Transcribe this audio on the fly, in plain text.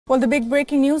Well, the big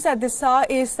breaking news at this hour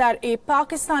is that a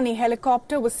Pakistani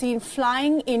helicopter was seen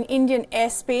flying in Indian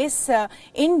airspace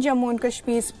in Jammu and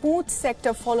Kashmir's Poonch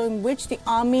sector, following which the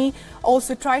army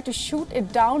also tried to shoot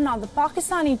it down. Now, the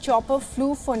Pakistani chopper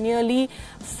flew for nearly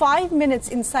 5 minutes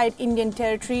inside Indian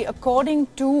territory. According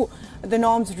to the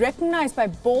norms recognized by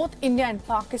both India and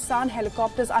Pakistan,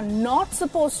 helicopters are not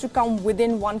supposed to come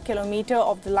within 1 kilometer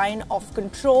of the line of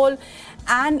control,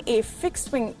 and a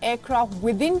fixed-wing aircraft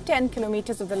within 10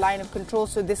 kilometers of the line of control.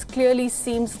 So this clearly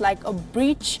seems like a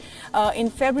breach. In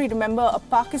February, remember, a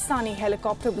Pakistani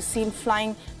helicopter was seen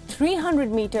flying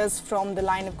 300 meters from the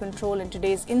line of control, and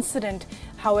today's incident,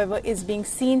 however, is being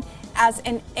seen as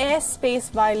an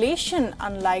airspace violation,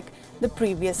 unlike the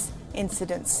previous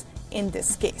incidents in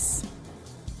this case.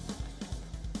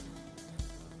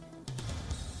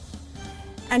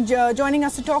 And joining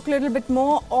us to talk a little bit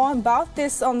more about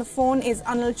this on the phone is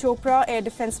Anil Chopra, Air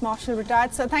Defence Marshal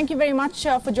retired. So thank you very much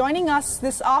for joining us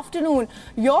this afternoon.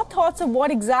 Your thoughts of what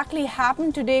exactly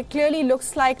happened today? Clearly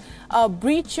looks like a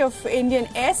breach of Indian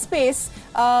airspace,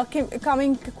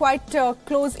 coming quite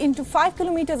close into 5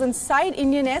 kilometers inside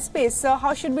Indian airspace. So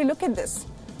how should we look at this?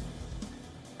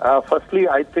 Firstly,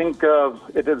 I think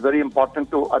it is very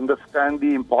important to understand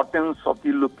the importance of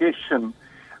the location.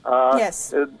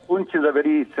 Yes. Poonch is a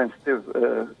very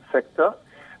sensitive sector.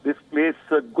 This place,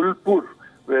 Gulpur,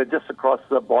 just across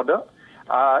the border,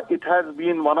 it has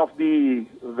been one of the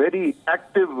very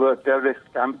active terrorist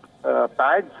camp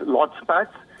pads, launch pads.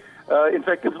 In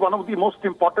fact, it's one of the most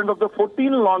important of the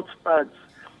 14 launch pads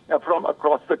from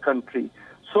across the country.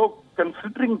 So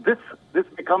considering this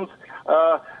becomes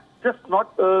just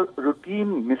not a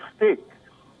routine mistake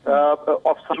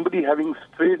of somebody having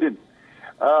strayed in.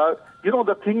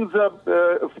 The things,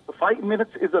 5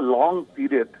 minutes is a long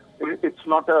period. It's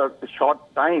not a short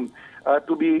time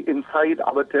to be inside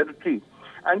our territory.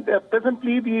 And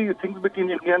presently, the things between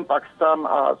India and Pakistan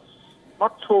are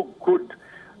not so good.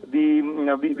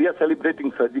 We are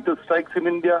celebrating surgical strikes in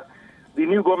India. The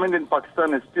new government in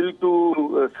Pakistan is still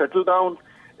to settle down.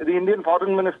 The Indian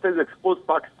foreign minister has exposed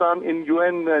Pakistan in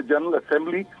UN General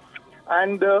Assembly.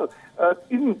 And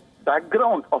in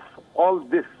background of all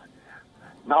this,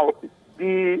 now,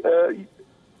 the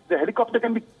helicopter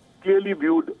can be clearly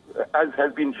viewed, as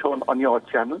has been shown on your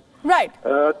channel. Right.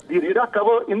 The radar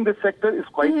cover in this sector is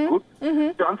quite good.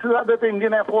 Chances are that the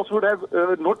Indian Air Force would have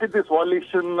noted this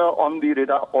violation on the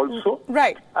radar also.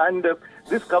 Right. And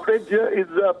this coverage is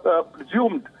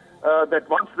presumed that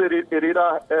once the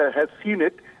radar has seen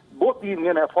it, both the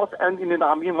Indian Air Force and Indian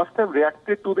Army must have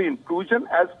reacted to the intrusion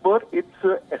as per its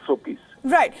SOPs.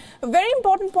 Right. Very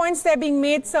important points there being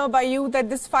made, sir, by you, that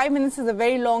this 5 minutes is a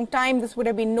very long time. This would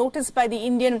have been noticed by the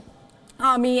Indian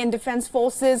Army and Defence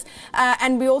Forces.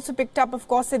 And we also picked up, of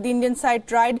course, that the Indian side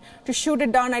tried to shoot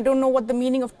it down. I don't know what the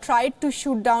meaning of tried to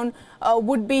shoot down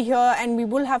would be here, and we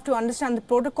will have to understand the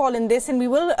protocol in this. And we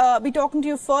will be talking to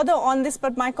you further on this.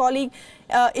 But my colleague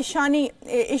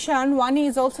Ishan Wani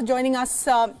is also joining us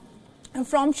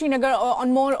from Srinagar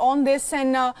on more on this.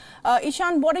 And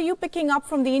Ishan, what are you picking up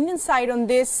from the Indian side on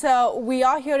this? We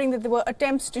are hearing that there were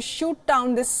attempts to shoot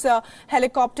down this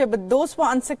helicopter, but those were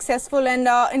unsuccessful. And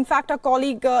in fact, our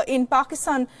colleague in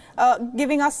Pakistan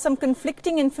giving us some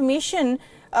conflicting information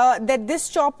that this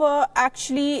chopper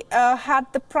actually had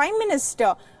the Prime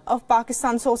Minister of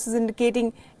Pakistan, sources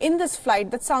indicating, in this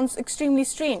flight. That sounds extremely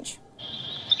strange.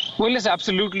 Well, yes,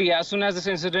 absolutely. As soon as this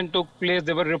incident took place,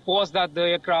 there were reports that the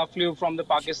aircraft flew from the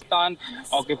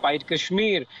Pakistan-occupied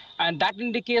Kashmir. And that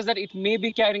indicates that it may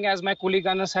be carrying, as my colleague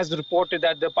Anas has reported,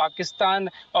 that the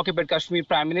Pakistan-occupied Kashmir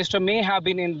Prime Minister may have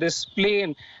been in this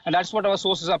plane. And that's what our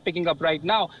sources are picking up right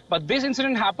now. But this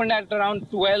incident happened at around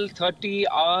 12:30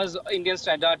 hours Indian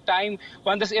Standard Time,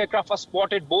 when this aircraft was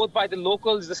spotted both by the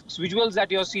locals. The visuals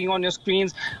that you're seeing on your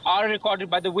screens are recorded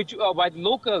by the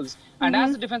locals. And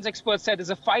as the defense expert said, it's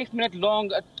a 5 minute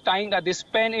long time that they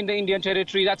spend in the Indian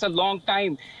territory. That's a long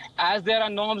time, as there are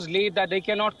norms laid that they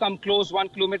cannot come close 1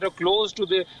 kilometer close to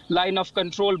the line of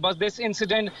control. But this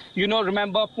incident,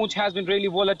 remember, Poonch has been really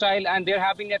volatile, and there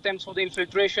have been attempts for the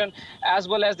infiltration, as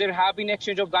well as there have been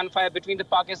exchange of gunfire between the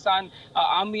Pakistan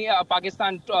Army,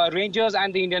 Pakistan Rangers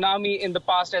and the Indian Army in the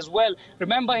past as well.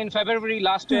 Remember, in February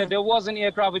last year, there was an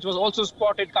aircraft which was also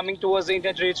spotted coming towards the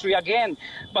Indian territory again.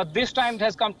 But this time it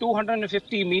has come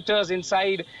 250 meters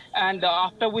inside, and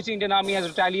after which the Indian Army has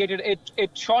retaliated.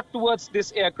 It shot towards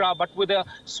this aircraft, but with a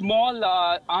small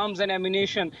arms and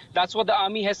ammunition. That's what the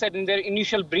Army has said in their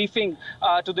initial briefing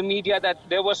to the media, that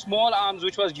there were small arms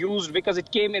which was used because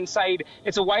it came inside.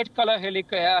 It's a white color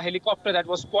helicopter that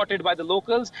was spotted by the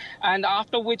locals, and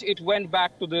after which it went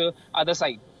back to the other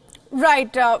side.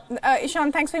 Right.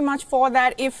 Ishan, thanks very much for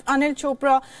that. If Anil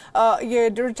Chopra,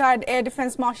 the retired Air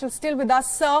Defence Marshal, still with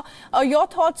us, sir, your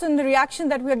thoughts on the reaction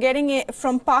that we are getting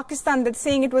from Pakistan that's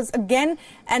saying it was again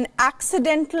an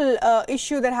accidental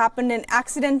issue that happened, an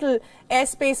accidental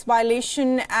airspace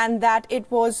violation, and that it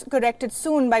was corrected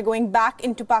soon by going back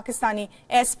into Pakistani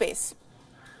airspace?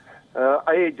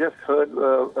 I just heard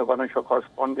one of your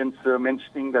correspondents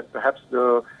mentioning that perhaps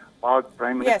the Pak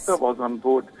Prime Minister was on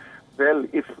board. Well,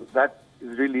 if that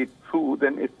is really true,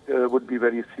 then it would be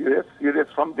very serious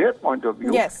from their point of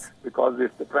view. Yes. Because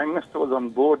if the Prime Minister was on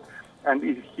board and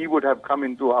he would have come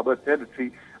into our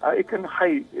territory, it can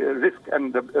high risk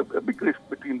and a big risk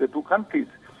between the two countries.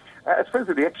 As far as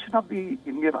the reaction of the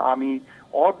Indian Army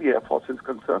or the Air Force is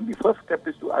concerned, the first step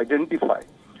is to identify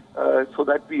so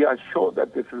that we are sure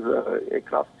that this is an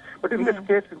aircraft. But in this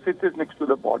case, since it is next to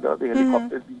the border, the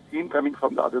helicopter is being seen coming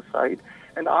from the other side,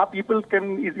 and our people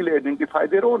can easily identify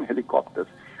their own helicopters.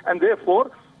 And therefore,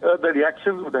 the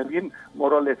reactions would have been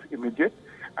more or less immediate.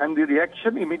 And the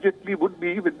reaction immediately would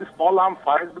be with the small arm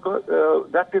fires, because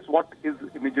that is what is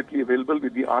immediately available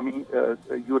with the army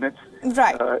units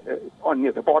on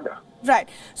near the border. Right.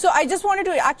 So I just wanted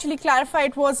to actually clarify,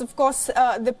 it was, of course,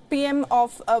 the PM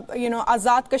of,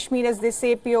 Azad Kashmir, as they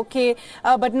say, POK,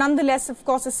 but nonetheless, of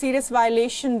course, a serious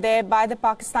violation there by the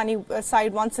Pakistani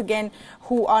side once again,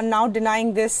 who are now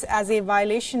denying this as a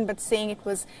violation, but saying it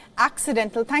was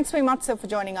accidental. Thanks very much, sir, for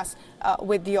joining us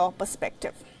with your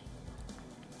perspective.